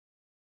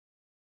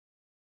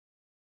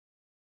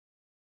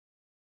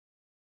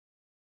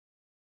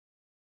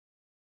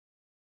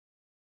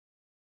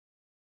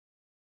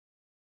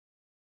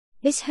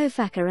This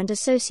Hofacker and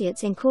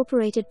Associates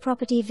Incorporated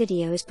property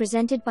video is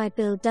presented by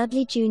Bill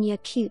Dudley Jr.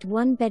 Cute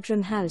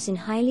one-bedroom house in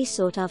highly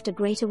sought-after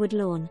Greater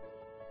Woodlawn.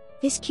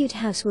 This cute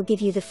house will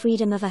give you the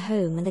freedom of a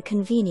home and the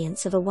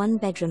convenience of a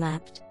one-bedroom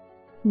apt.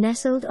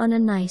 Nestled on a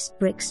nice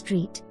brick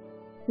street.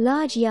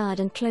 Large yard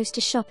and close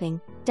to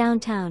shopping,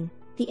 downtown,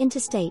 the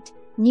interstate,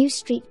 new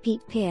St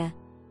Pete Pier.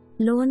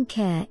 Lawn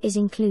care is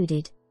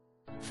included.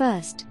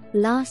 First,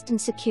 last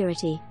and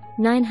security,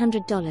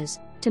 $900,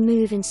 to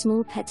move in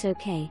small pets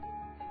okay.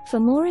 For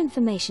more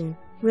information,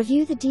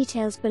 review the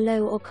details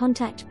below or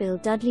contact Bill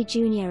Dudley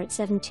Jr. at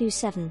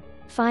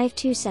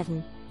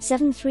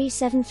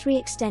 727-527-7373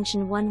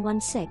 extension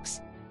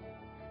 116.